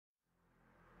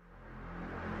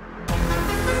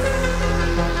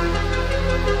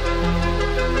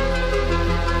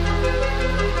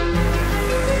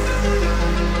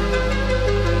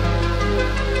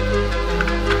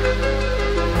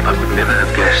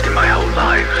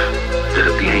life that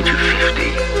at the age of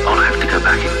 50, I'll have to go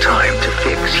back in time to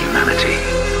fix humanity.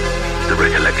 The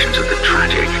recollections of the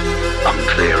tragic,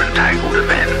 unclear and tangled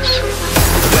events.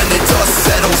 When the dust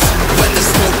settles, when the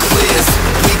smoke clears,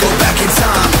 we go back in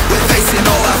time, we're facing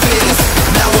all our fears.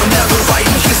 Now we're never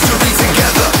writing history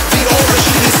together. The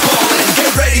origin is calling,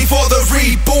 get ready for the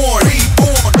reborn.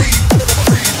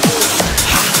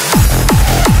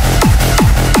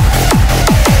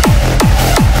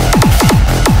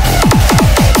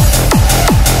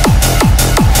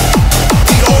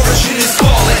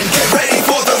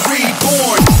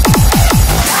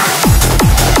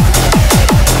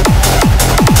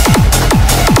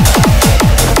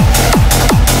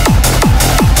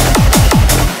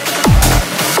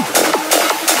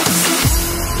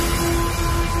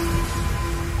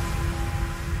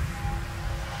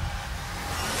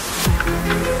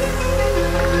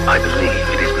 I believe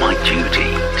it is my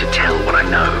duty to tell what I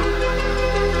know,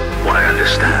 what I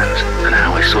understand, and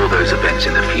how I saw those events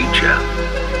in the future.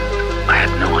 I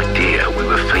had no idea we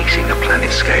were facing a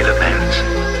planet-scale event,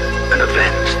 an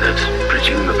event that,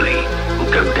 presumably,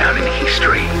 will go down in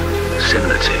history,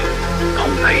 similar to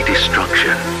Pompeii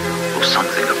destruction, or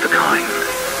something of the kind.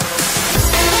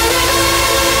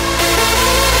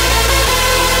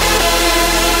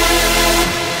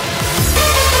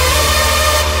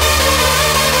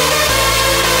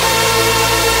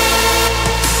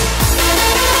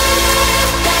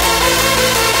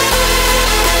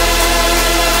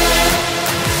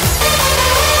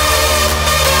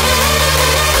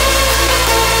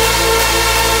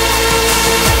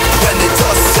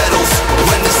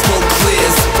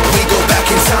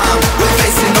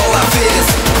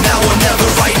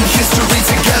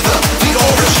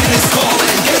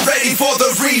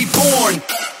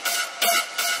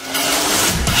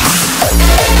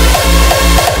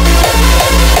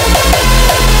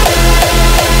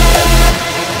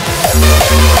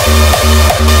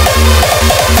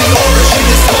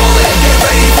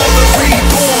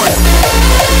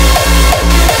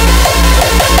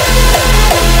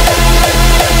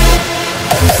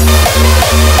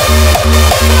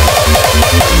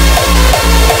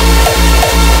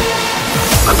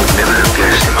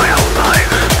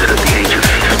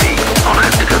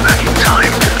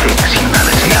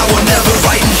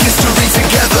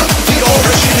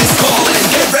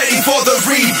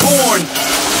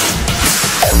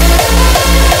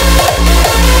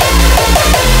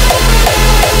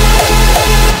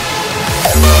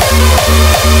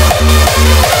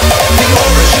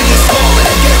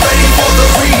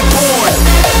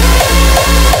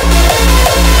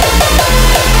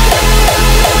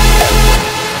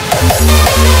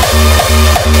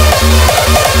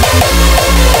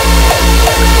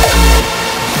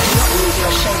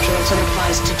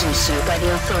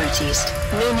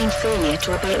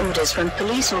 To obey orders from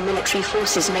police or military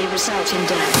forces may result in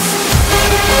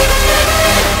death.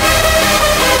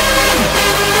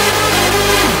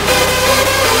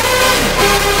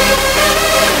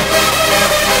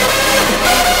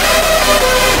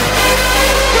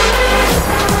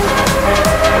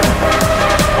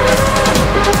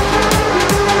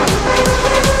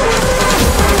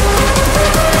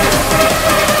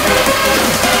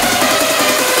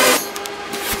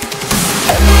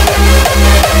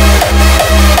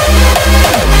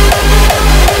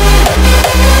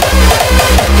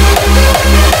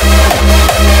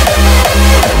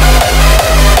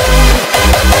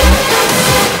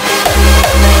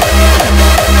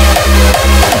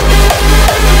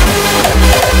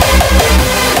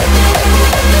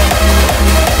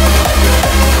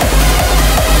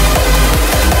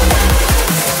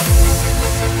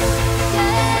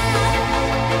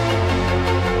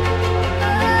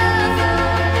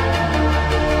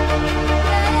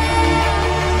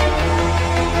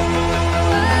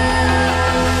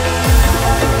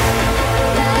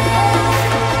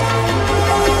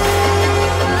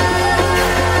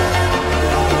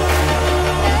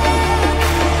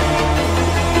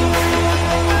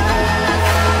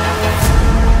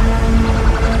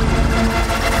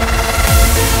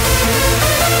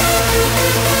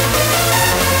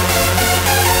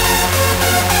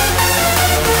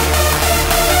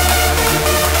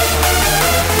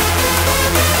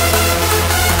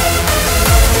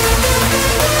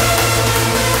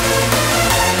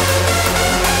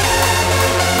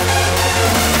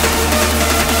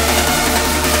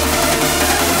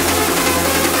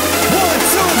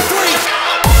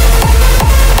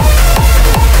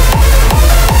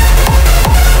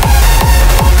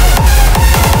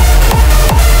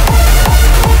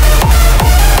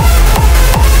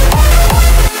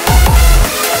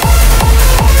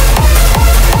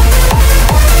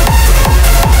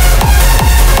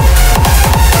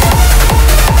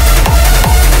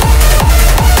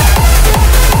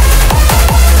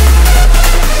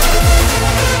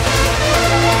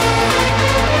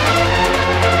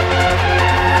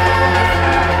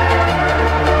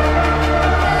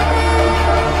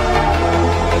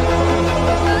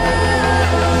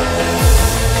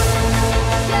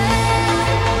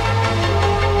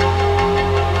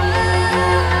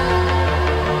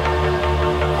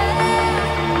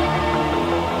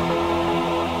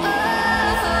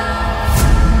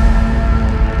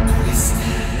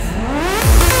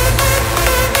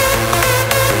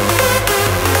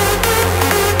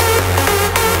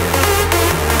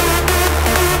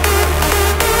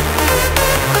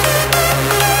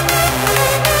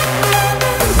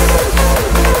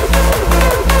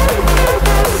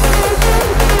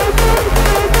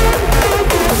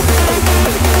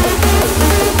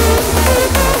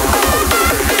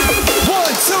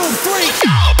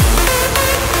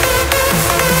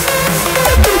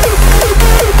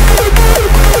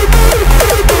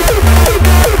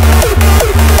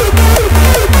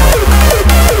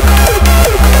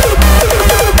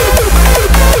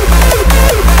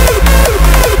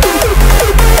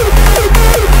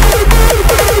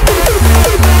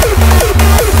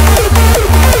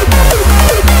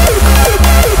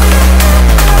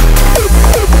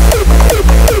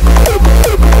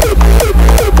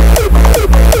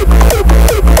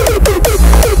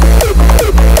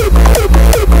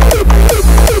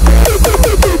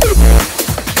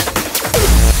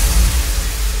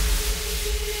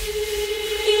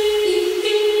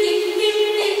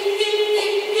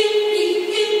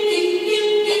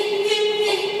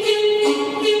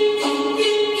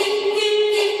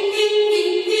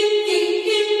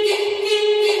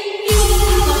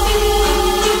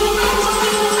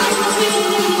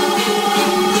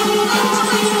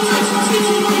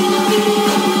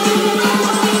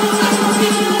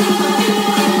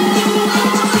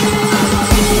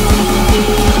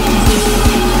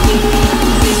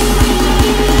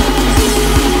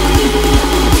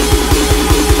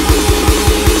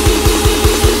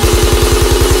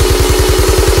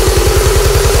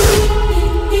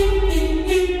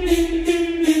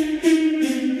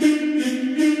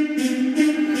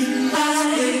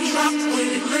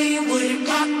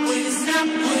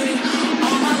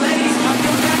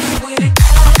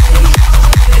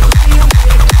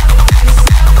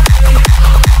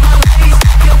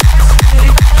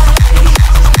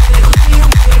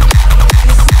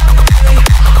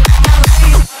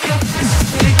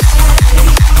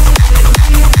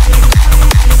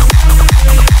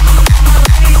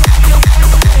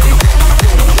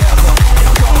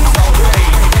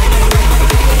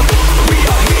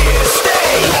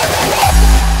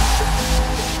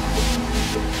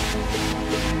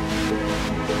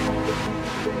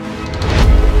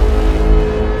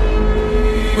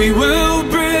 we will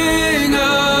bring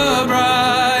a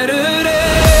brighter day.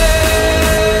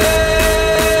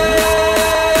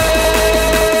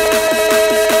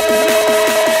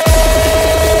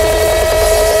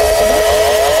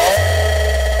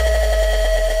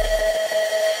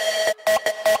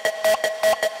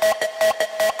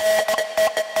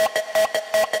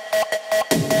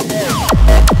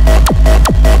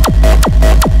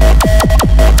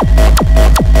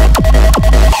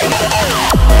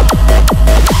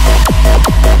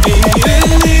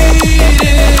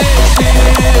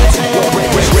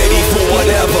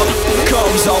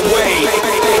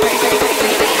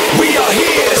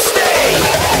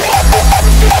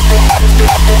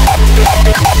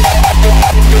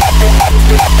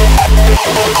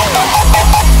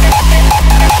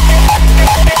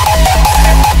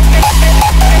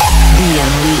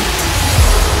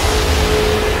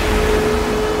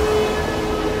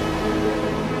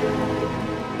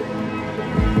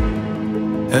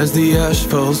 As the ash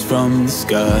falls from the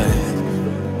sky,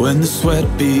 when the sweat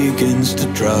begins to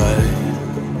dry,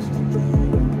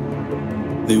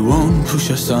 they won't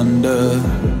push us under.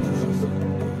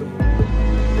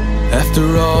 After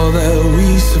all that we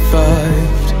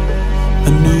survived,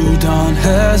 a new dawn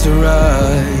has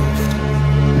arrived.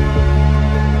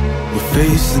 We're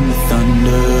facing the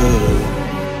thunder.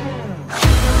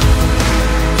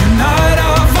 Unite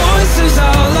our voices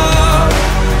out loud,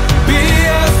 be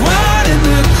as one in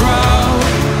the crowd,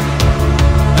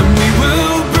 and we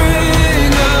will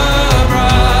bring a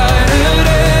brighter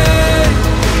day.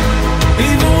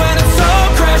 Even when it's all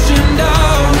crashing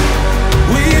down,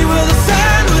 we will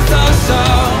ascend with our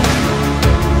sound.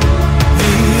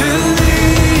 The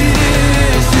elite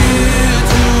is here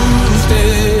to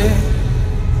stay.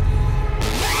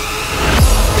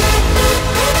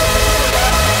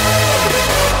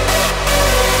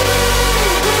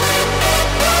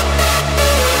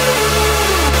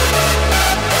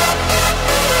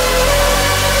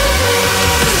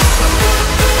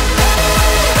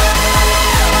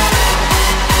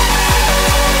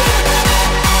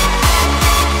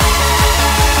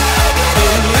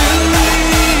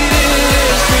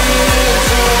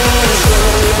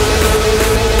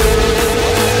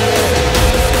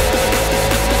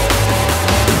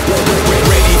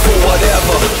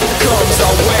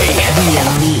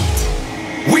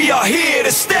 We are here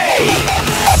to stay.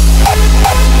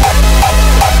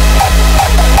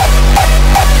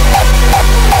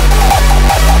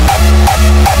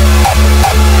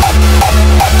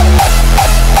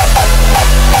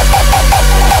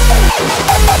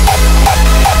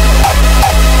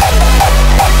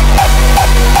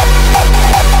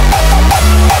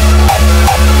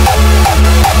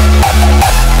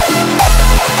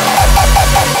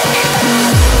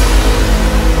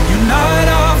 Unite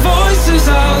our voices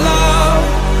out loud,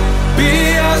 be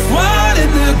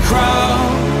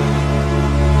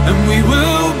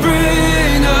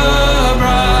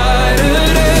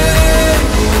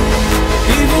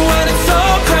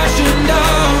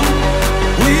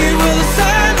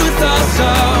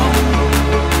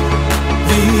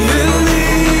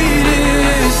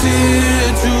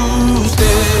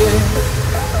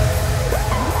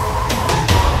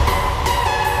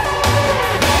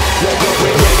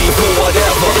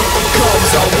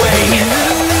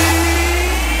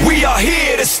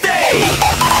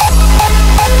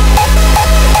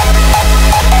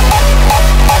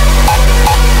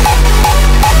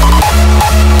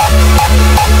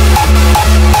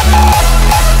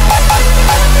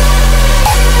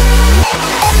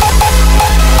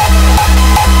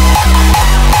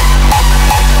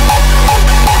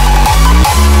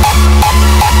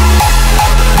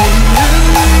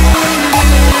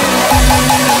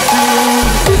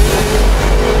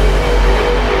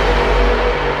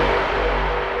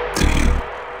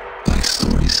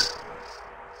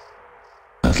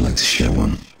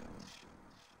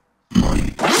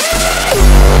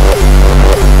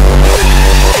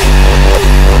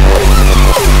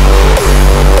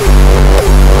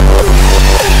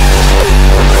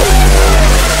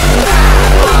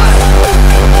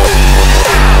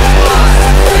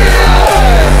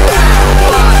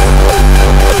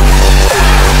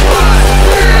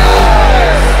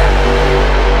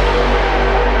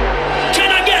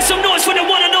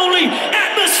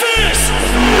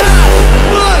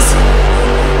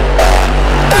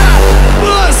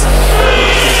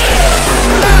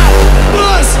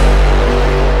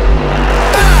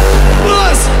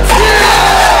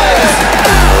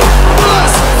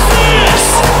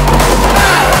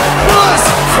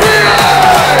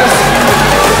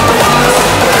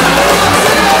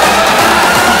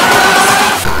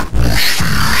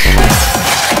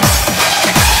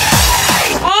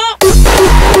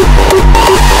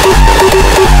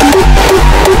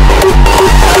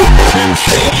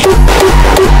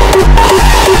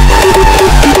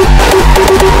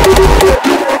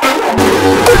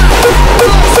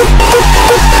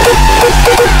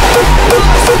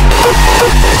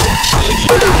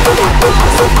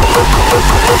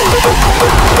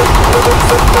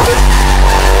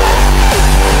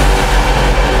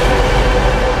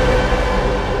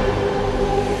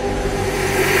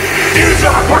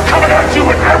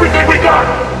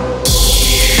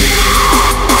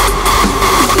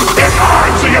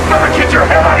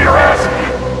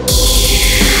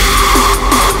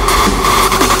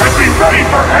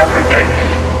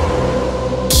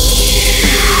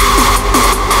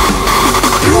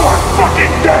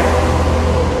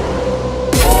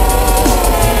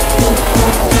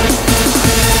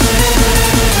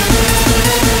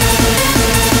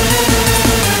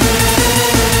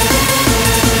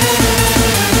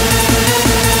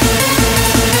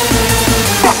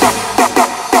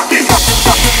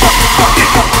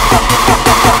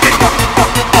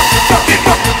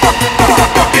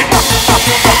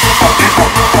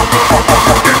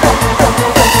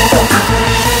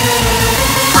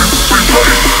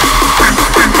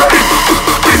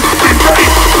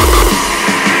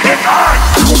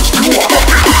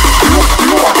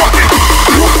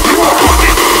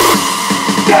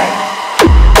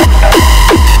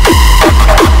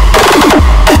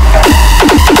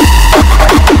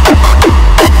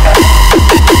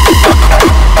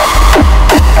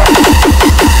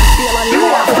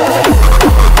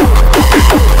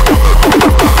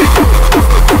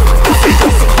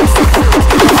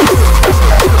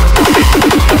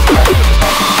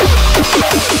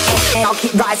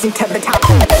rising to the top, to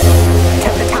the top, to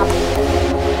the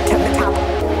top,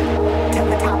 to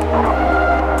the top,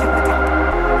 to the top.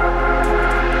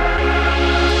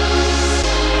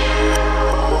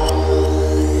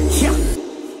 Yeah.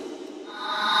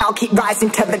 I'll keep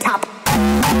rising to the top.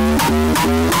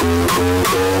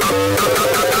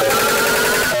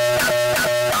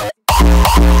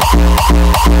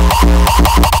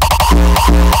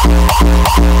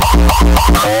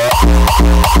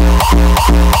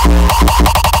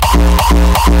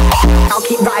 I'll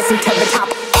keep rising to the top.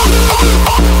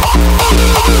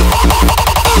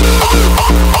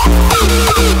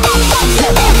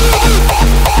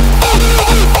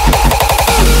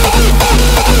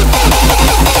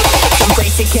 Some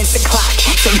race against the clock,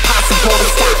 it's impossible to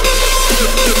stop.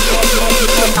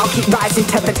 I'll keep rising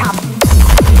to the top.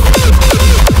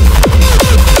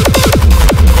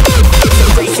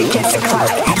 Some race against the clock.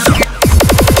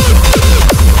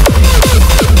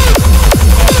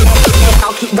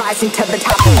 I'll keep rising to the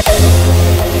top.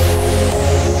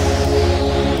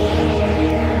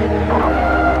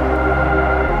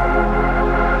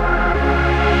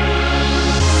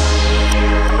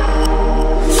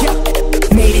 Yeah.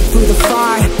 Made it through the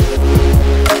fire.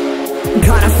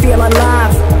 Gonna feel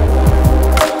alive.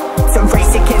 Some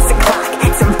race against the clock.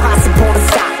 It's impossible to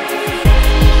stop.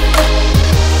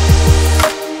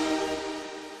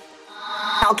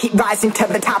 I'll keep rising to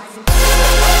the top.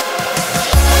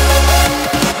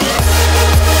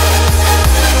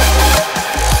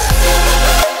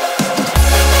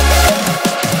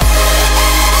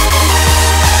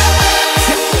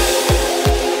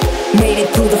 Made it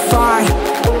through the fire.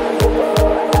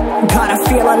 Gonna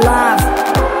feel alive.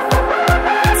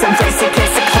 Some race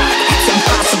against the clock. It's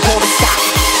impossible to stop.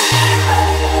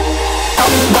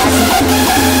 I'll keep rising.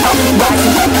 I'll keep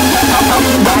rising. I'll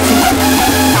keep rising.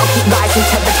 I'll keep rising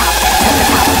to the top. To the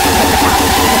top. To the top. To the top.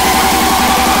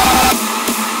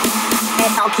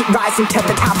 And I'll keep rising to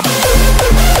the top.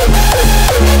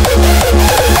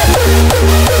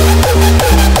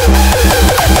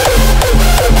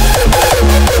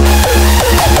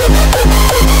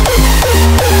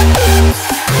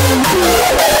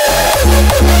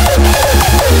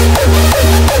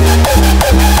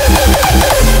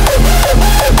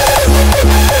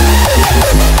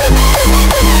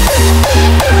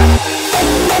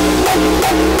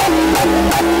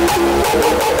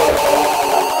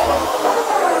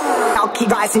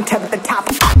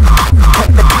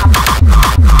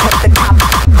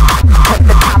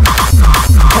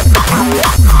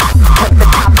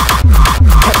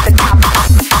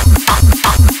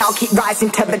 I'll keep rising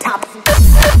to the top. To the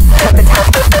top. To the top.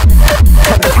 To the top.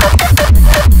 To the top. To the top. To the top. I'll keep rising to the top. To the top. To the top.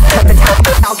 To the top.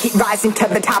 I'll keep rising to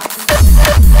the top. To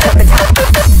the top. To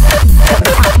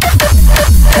the top.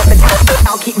 To the top.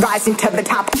 I'll keep rising to the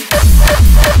top.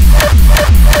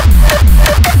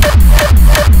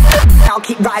 I'll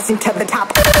keep rising to the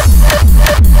top. Acid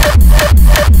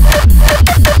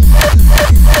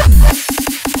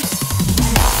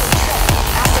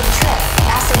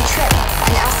trip,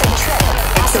 an acid trip,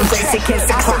 it's a race against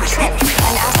the clock. An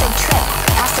acid trip,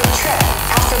 acid trip,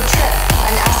 acid trip,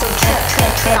 an acid trip,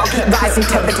 I'll keep rising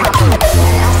to the top. An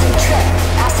acid trip,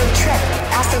 acid trip,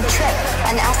 acid trip,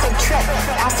 an acid trip,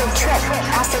 acid trip,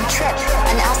 acid trip,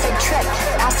 an acid trip,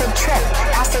 acid trip,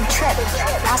 acid trip,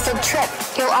 acid trip.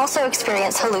 You'll also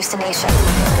experience hallucination.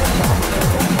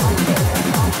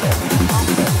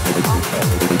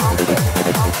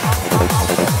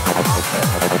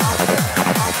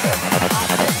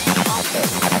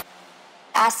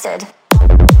 Acid.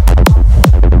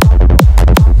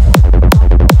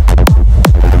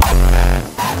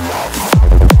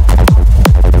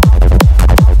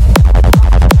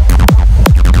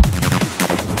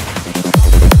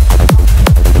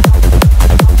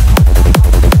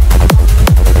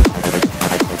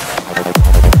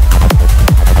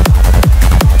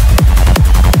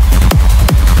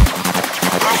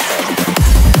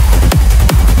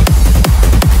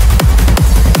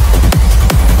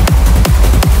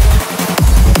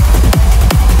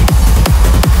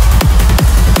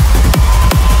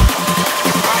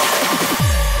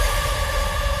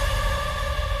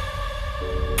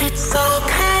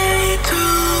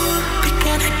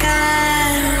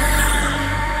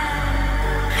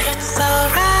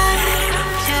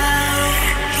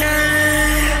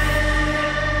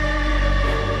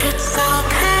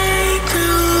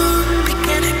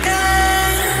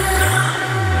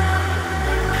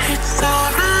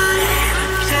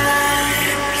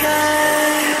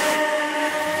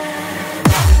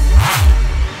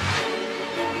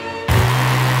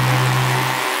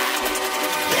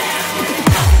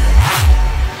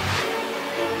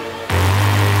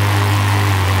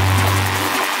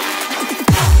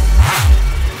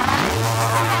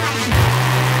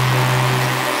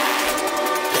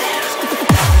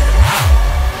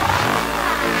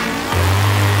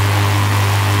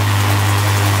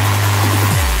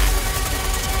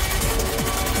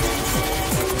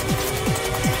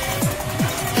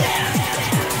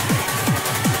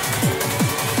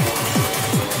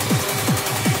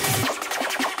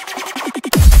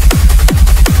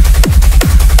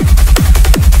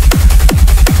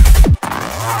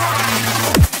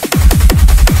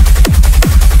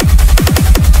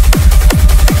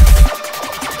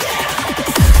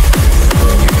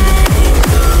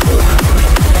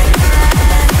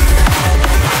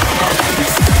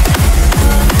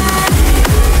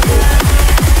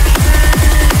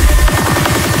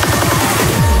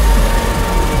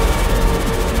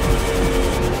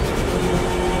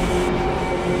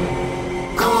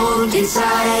 cold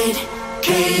inside.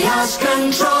 Chaos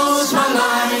controls my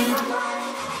mind.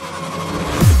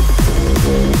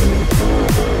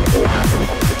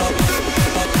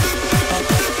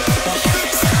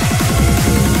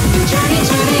 The journey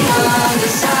to the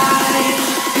other side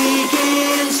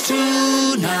begins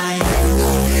tonight.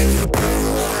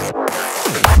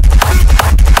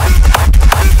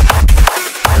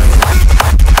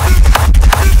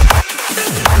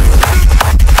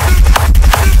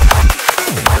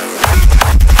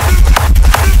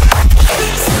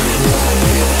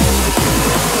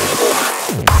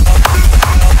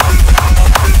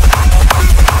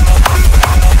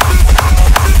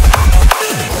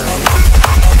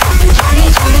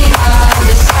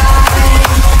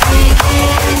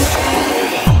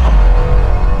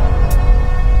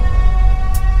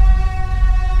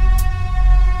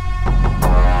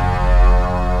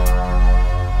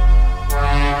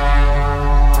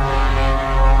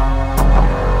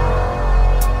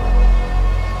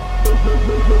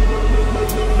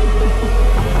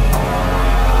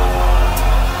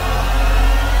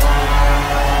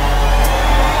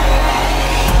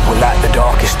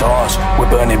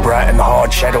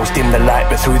 Shadows dim the light,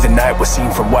 but through the night we're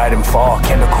seen from wide and far.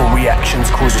 Chemical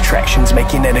reactions cause attractions,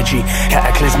 making energy.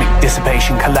 Cataclysmic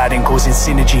dissipation, colliding, causing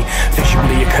synergy.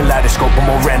 Visually a kaleidoscope, but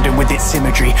more random with its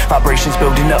symmetry. Vibrations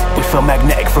building up, we feel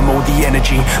magnetic from all the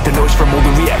energy. The noise from all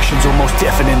the reactions, almost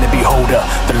deafening the beholder.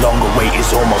 The longer wait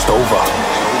is almost over.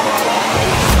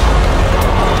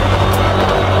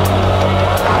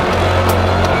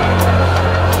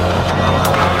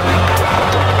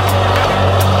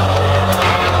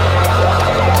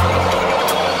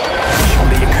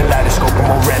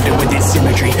 With its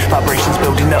symmetry, vibrations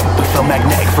building up, we feel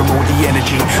magnetic from all the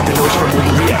energy. The noise from all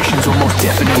the reactions, almost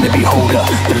deafening the beholder.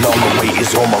 The longer wait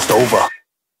is almost over.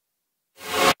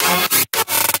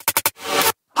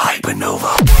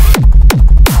 Hypernova.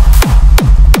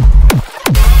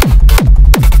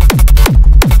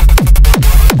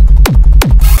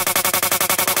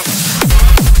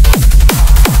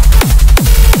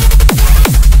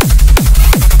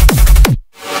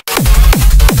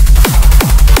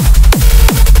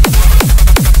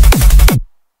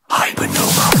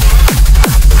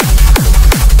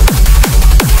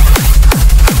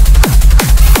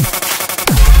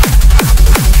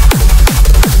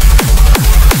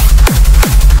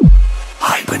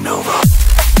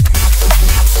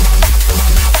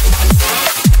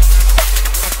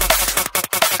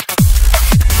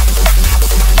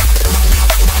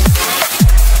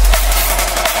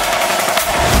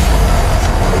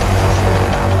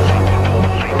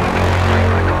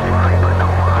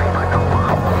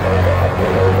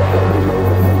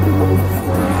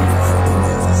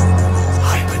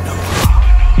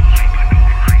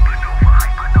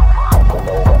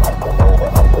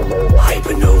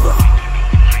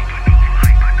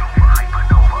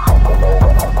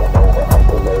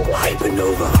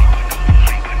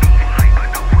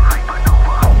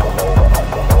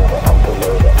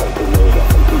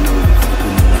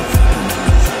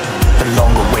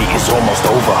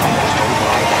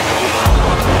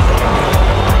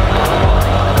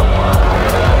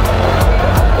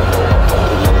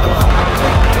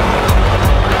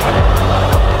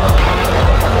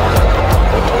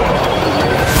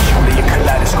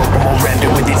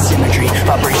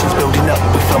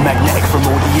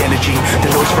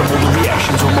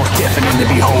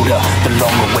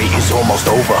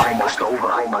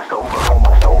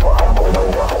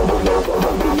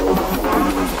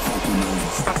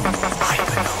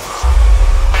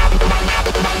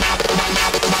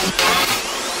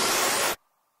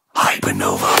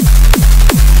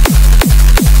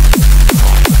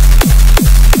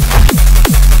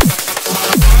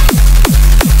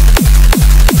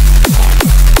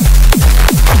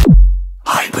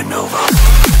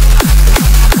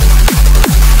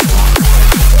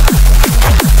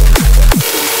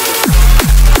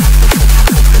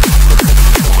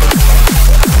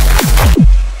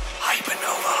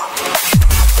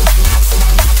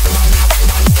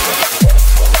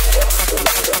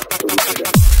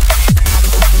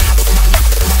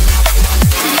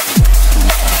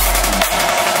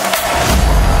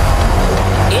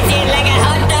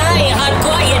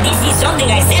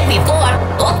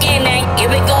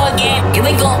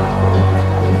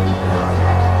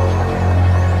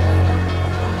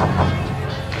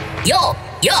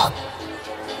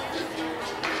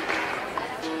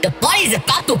 The party's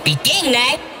about to begin,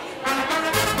 man.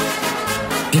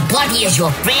 The party is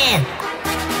your friend.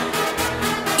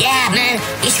 Yeah, man,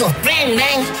 it's your friend,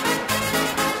 man.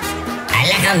 I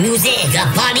like music,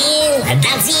 partying,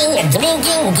 dancing,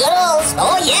 drinking, girls.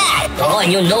 Oh yeah. Oh,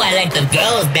 you know I like the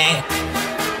girls, man.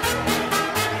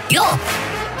 Yo,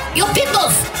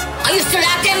 peoples, are you still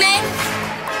out there, man?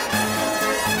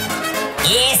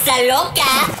 Esta loca,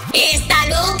 esta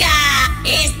loca,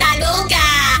 esta loca,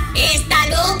 esta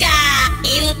loca,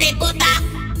 hijo de puta,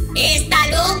 esta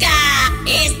loca,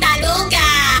 esta loca,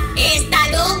 esta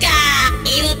loca,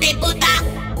 hijo de puta,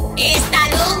 esta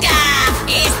loca,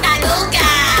 esta loca,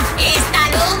 esta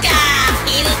loca,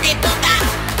 hijo de puta,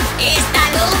 esta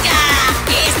loca,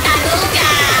 esta loca.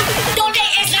 ¿Dónde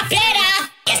es la pera?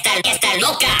 Esta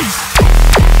loca.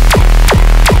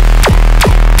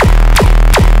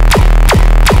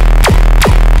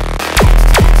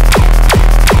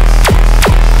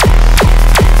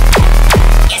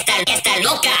 Esta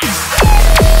loca.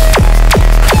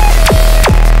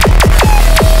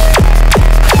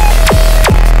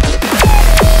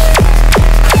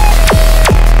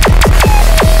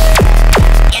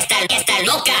 Esta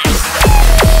loca.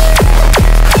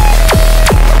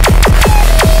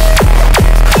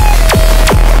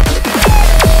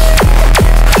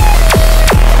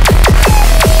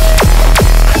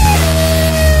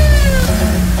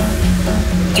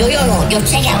 Yo,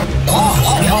 check out. Oh,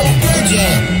 DJ.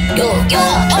 Yo,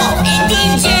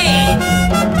 DJ.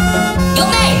 Yo,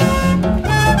 man.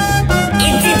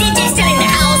 Is the DJ still in the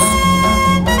house?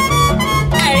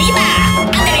 Arriba.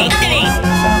 Ándale.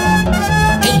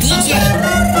 Hey, DJ.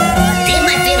 Play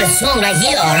my favorite song right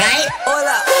here, alright?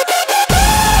 Hola.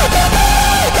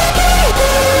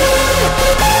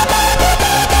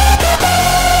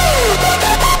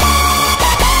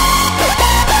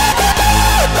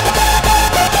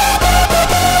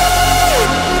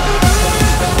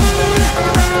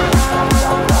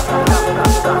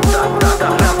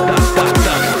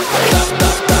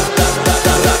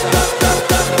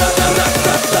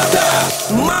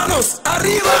 Manos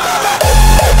arriba.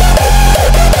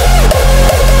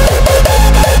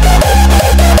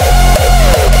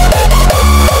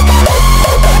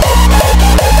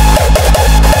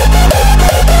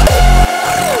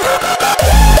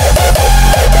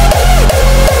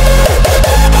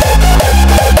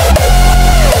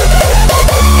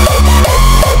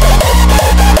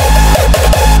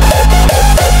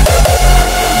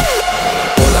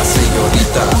 Hola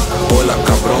señorita, hola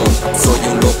cabrón, soy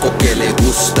un loco que le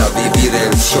gusta vivir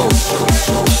el show.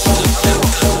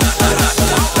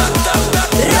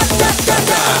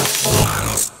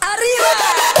 Manos Arriba.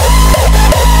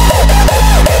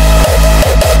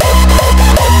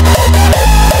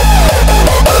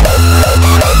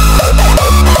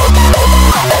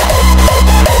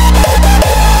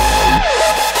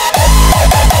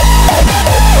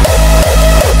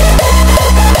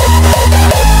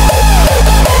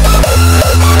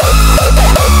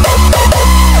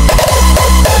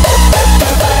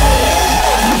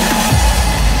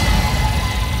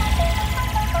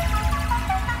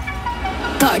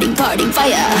 Party,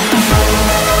 fire.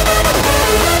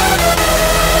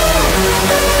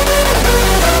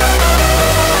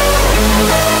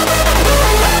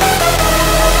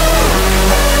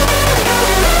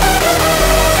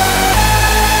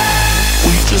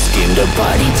 We just came to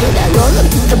party till that roll up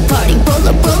to the party, roll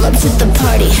up to the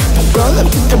party, roll up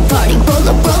to the party, roll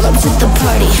up to the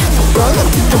party, roll up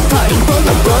to the party,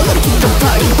 roll up to the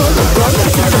party, roll up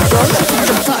to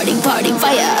the party,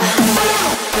 fire.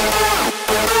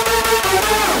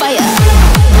 Fire.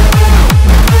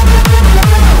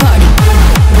 Party.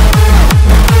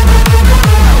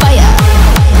 Fire. Party. Fire.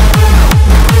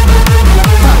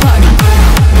 Party.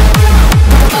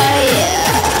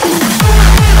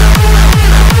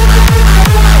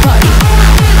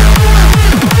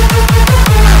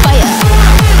 Fire.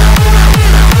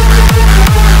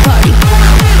 Party.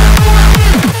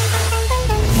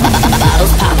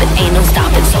 Bottles popping, ain't no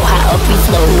stopping, so high up we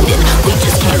floating. We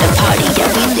just came to party, yeah,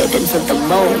 we living for the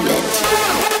moment.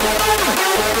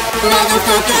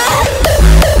 Motherfucker!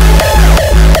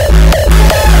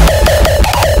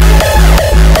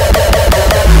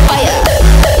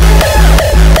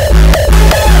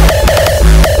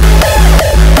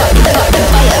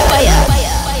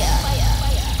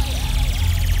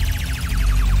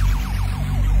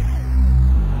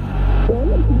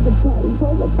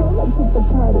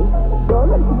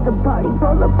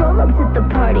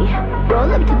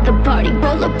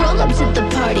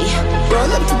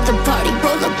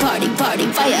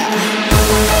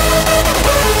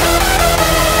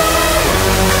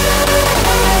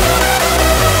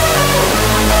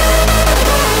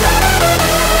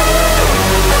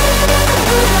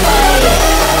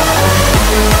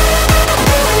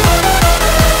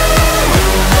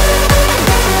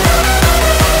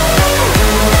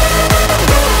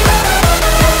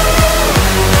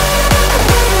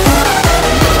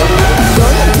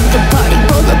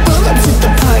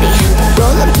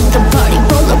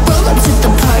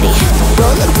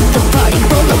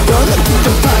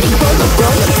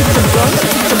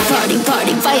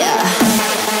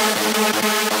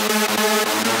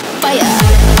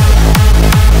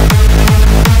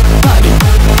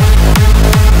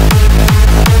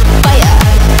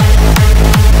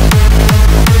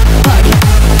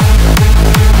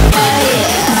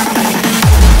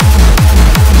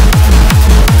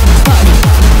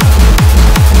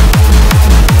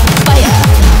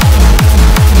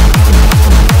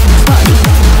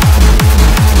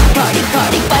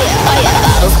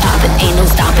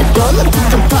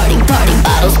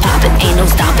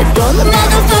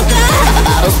 Motherfucker!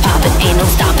 Bottles popping, ain't no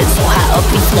stopping, so high up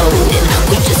we floating.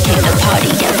 We just came to party,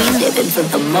 yeah, we living for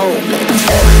the moment.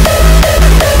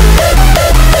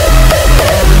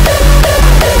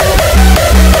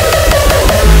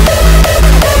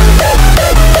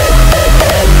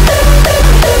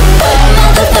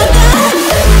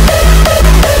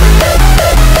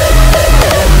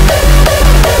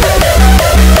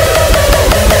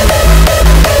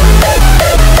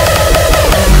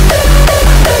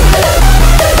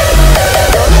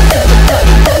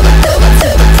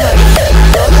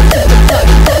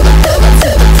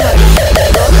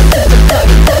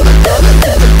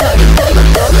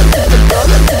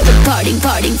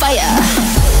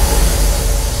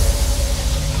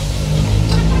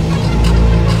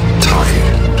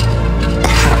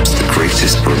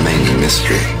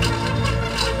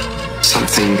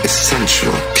 Something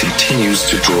essential continues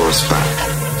to draw us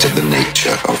back to the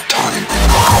nature of time.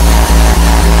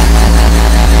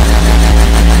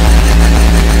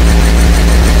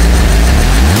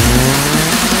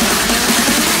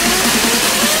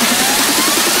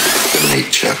 The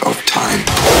nature of time.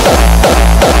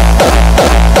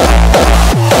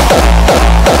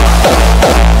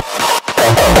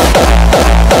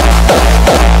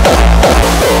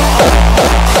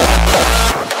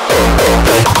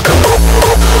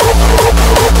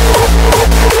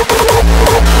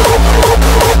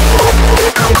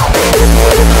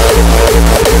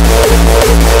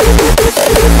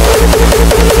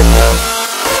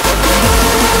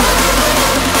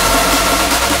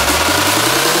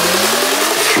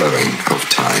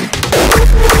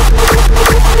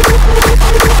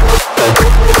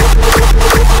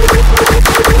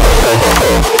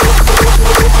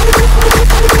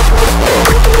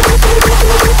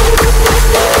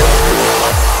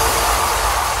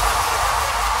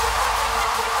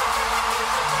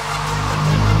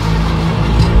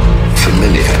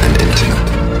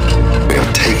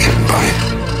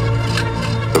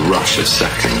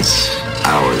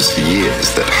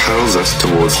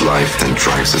 Life then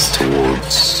drives us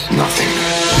towards nothing.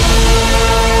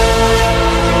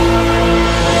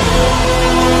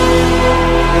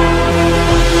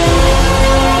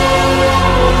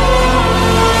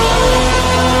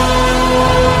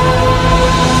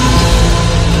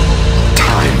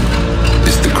 Time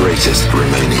is the greatest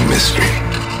remaining mystery.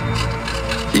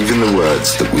 Even the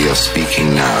words that we are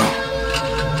speaking now,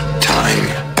 time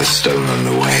has stolen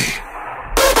away.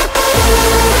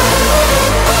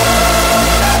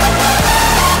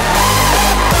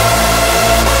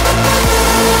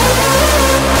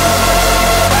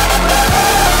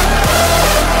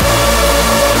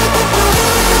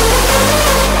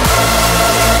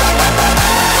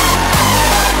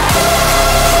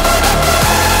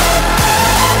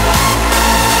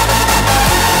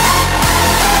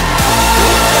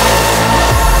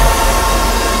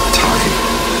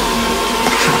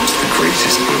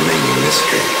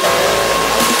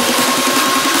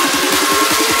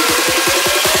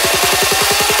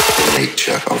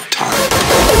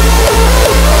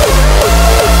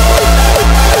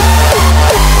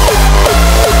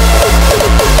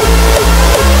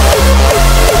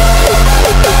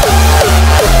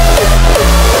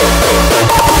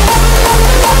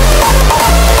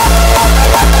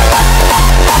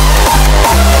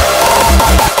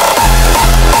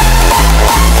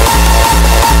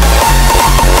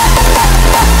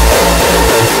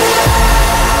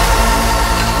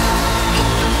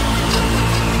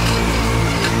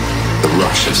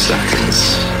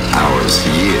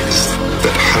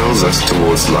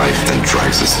 Towards life then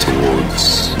drags us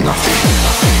towards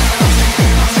nothing.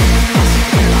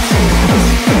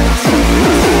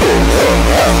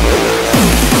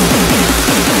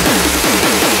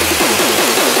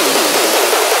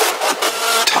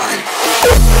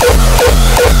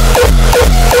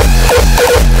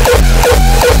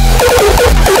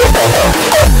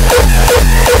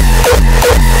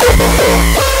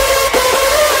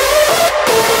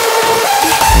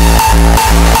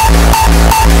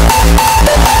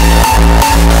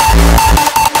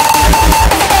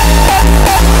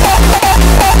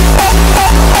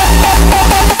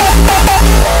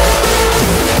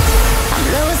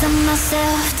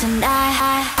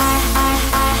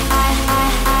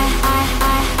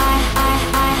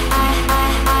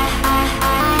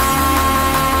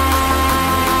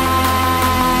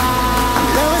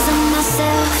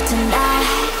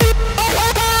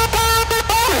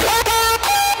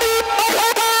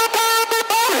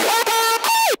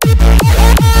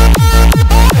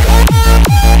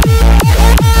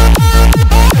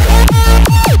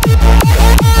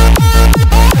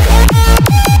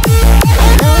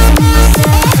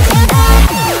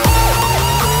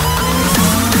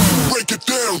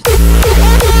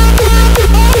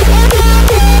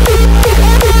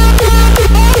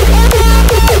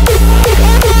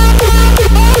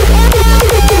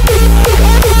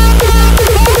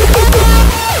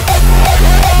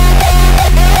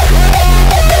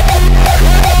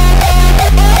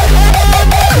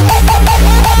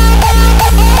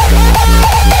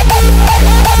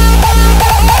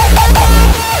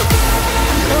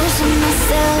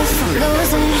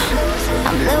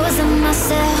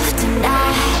 myself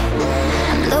tonight.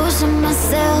 I'm losing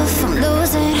myself, I'm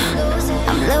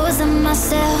losing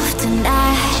myself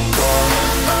tonight.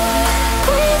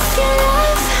 With your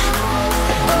love,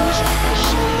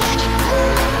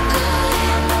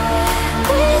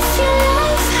 with your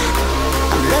love,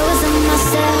 I'm losing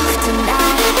myself tonight.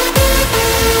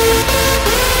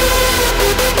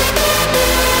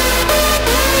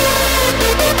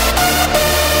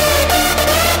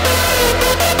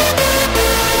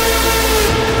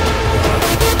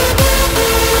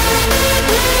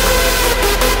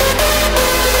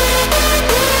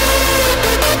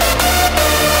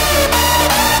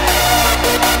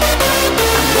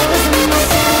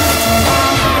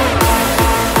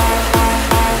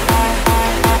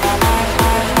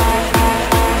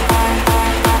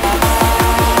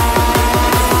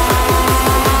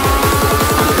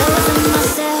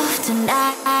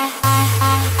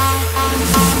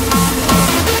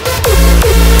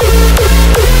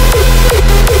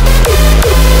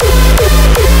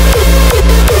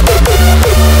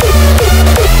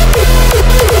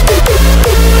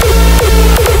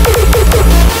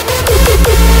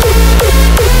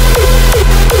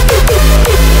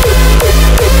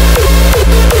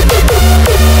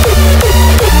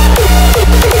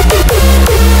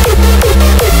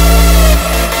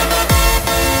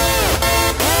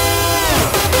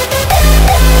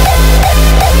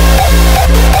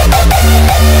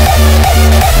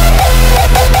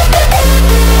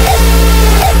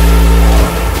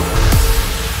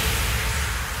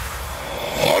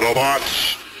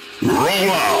 Autobots,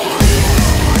 roll out!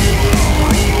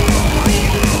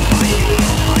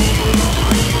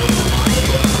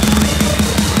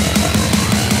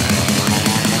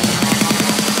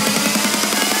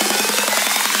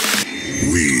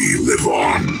 We live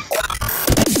on.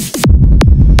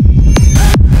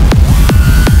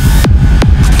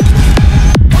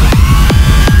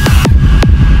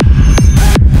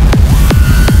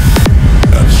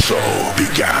 And so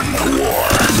began the war.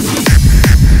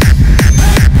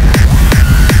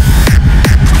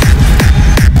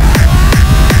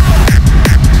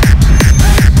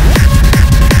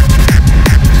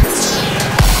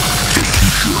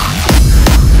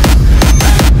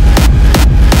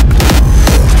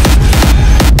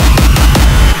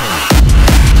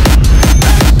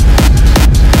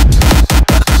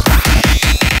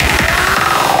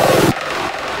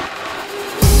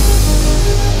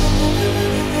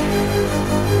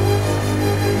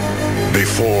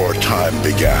 Before time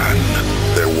began,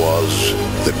 there was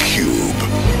the cube.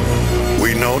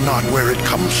 We know not where it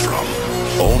comes from,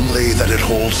 only that it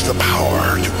holds the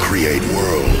power to create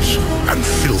worlds and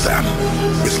fill them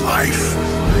with life.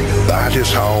 That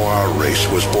is how our race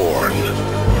was born.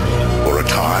 For a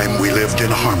time we lived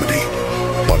in harmony,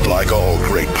 but like all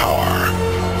great power,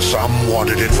 some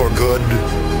wanted it for good,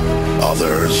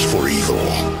 others for evil.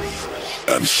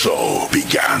 And so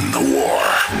began the war.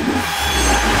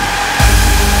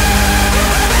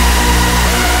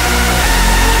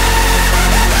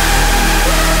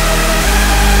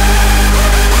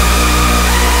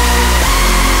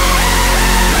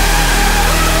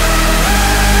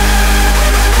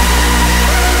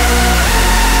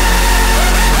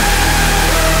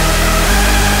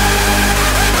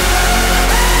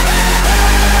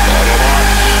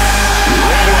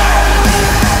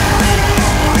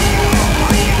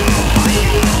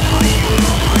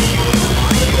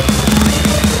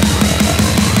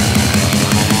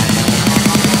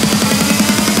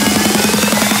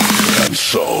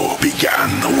 So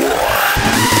began the war.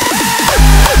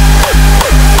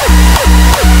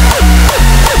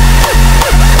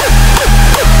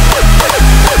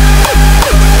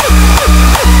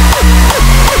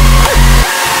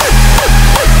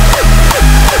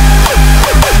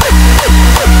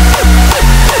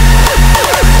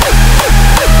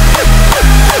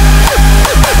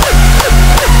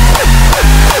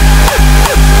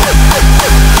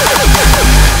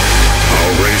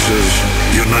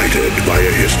 United by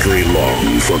a history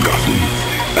long forgotten,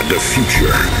 and a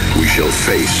future we shall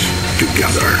face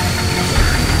together.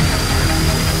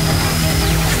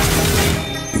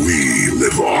 We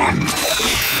live on.